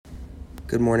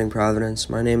Good morning, Providence.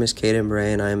 My name is Caden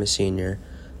Bray, and I am a senior.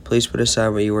 Please put aside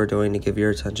what you are doing to give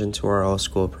your attention to our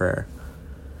all-school prayer.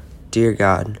 Dear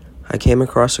God, I came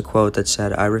across a quote that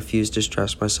said, "I refuse to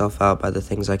stress myself out by the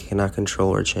things I cannot control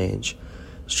or change."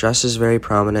 Stress is very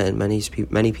prominent in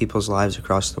many people's lives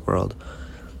across the world.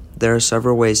 There are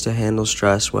several ways to handle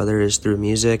stress, whether it is through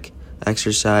music,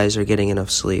 exercise, or getting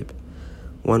enough sleep.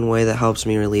 One way that helps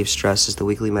me relieve stress is the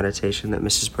weekly meditation that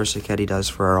Mrs. Persichetti does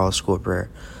for our all-school prayer.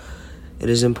 It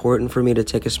is important for me to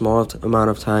take a small amount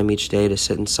of time each day to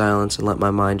sit in silence and let my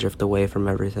mind drift away from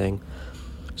everything.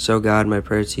 So God, my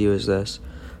prayer to you is this: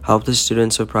 help the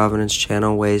students of Providence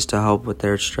channel ways to help with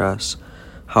their stress.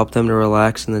 Help them to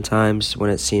relax in the times when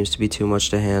it seems to be too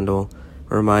much to handle.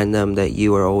 Remind them that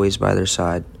you are always by their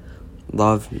side.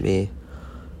 Love me.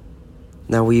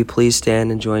 Now will you please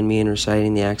stand and join me in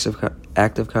reciting the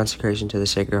act of consecration to the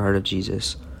Sacred Heart of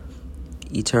Jesus.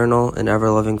 Eternal and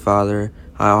ever-loving Father,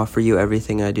 I offer you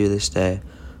everything I do this day,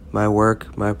 my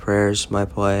work, my prayers, my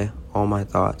play, all my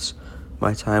thoughts,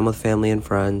 my time with family and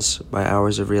friends, my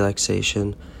hours of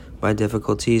relaxation, my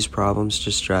difficulties, problems,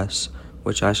 distress,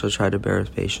 which I shall try to bear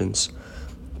with patience.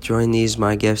 Join these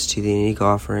my gifts to the unique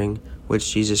offering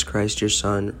which Jesus Christ, your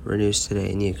Son, renews today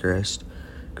in the Eucharist.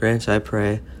 Grant, I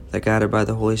pray, that guided by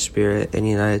the Holy Spirit and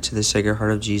united to the Sacred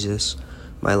Heart of Jesus,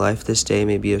 my life this day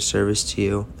may be of service to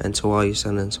you and to all you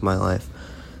send into my life,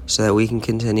 so that we can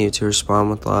continue to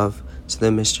respond with love to the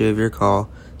mystery of your call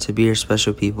to be your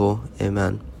special people.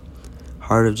 Amen.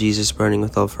 Heart of Jesus, burning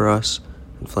with love for us,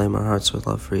 inflame our hearts with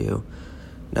love for you.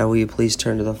 Now will you please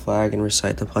turn to the flag and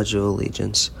recite the Pledge of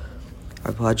Allegiance.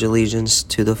 I pledge allegiance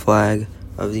to the flag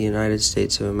of the United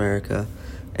States of America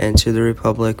and to the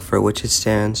republic for which it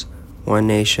stands, one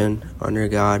nation, under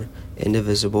God,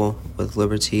 indivisible, with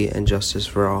liberty and justice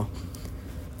for all.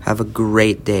 Have a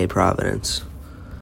great day, Providence.